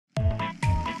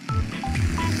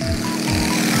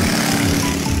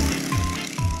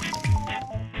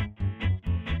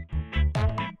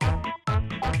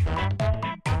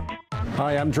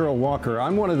Hi, I'm Jearl Walker.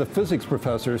 I'm one of the physics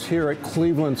professors here at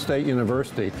Cleveland State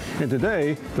University. And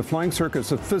today, the Flying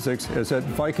Circus of Physics is at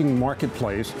Viking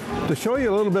Marketplace to show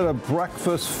you a little bit of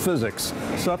breakfast physics,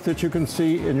 stuff that you can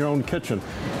see in your own kitchen.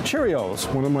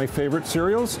 Cheerios, one of my favorite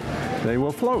cereals, they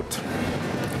will float.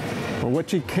 But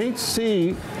what you can't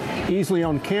see easily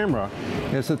on camera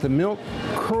is that the milk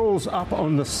curls up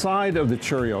on the side of the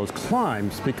Cheerios,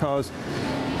 climbs, because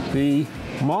the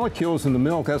molecules in the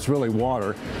milk, that's really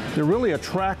water, they're really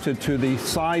attracted to the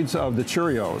sides of the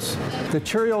Cheerios. The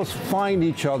Cheerios find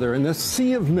each other in this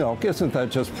sea of milk. Isn't that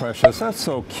just precious? That's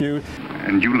so cute.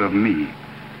 And you love me.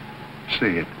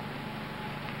 Say it.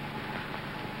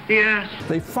 Yes.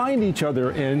 They find each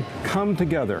other and come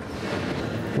together.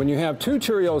 When you have two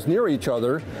Cheerios near each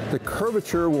other, the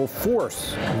curvature will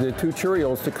force the two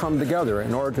Cheerios to come together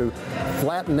in order to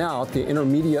flatten out the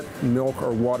intermediate milk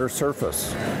or water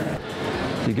surface.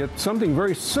 You get something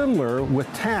very similar with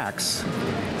tacks,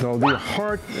 though they're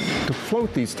hard to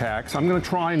float these tacks. I'm going to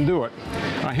try and do it.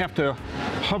 I have to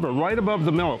hover right above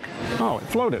the milk. Oh, it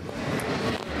floated.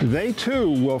 They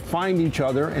too will find each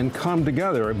other and come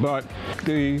together, but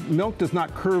the milk does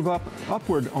not curve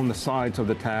upward on the sides of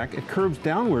the tack. It curves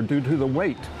downward due to the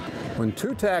weight. When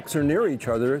two tacks are near each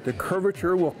other, the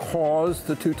curvature will cause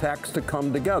the two tacks to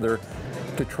come together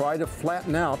to try to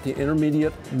flatten out the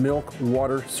intermediate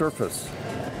milk-water surface.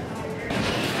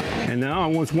 And now I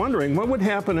was wondering, what would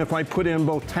happen if I put in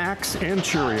both tacks and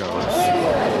Cheerios?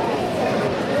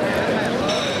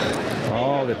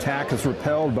 Oh, the tack is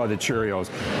repelled by the Cheerios.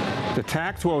 The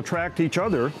tacks will attract each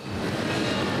other,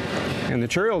 and the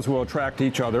Cheerios will attract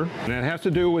each other. And it has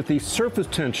to do with the surface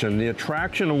tension, the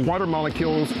attraction of water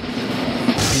molecules to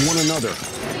one another.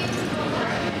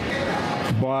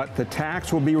 But the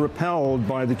tacks will be repelled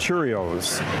by the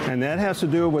Cheerios. And that has to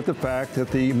do with the fact that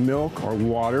the milk or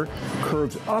water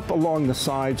curves up along the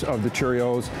sides of the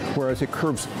Cheerios, whereas it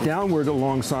curves downward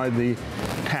alongside the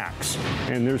tacks.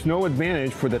 And there's no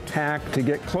advantage for the tack to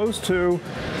get close to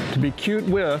be cute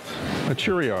with a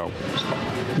Cheerio.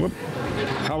 Whoop.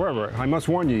 However, I must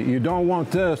warn you, you don't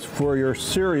want this for your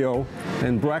cereal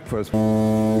and breakfast,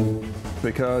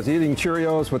 because eating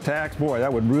Cheerios with tacks, boy,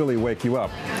 that would really wake you up.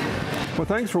 Well,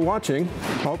 thanks for watching.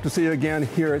 Hope to see you again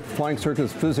here at Flying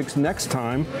Circus Physics next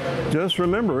time. Just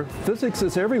remember, physics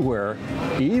is everywhere,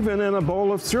 even in a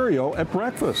bowl of cereal at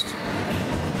breakfast.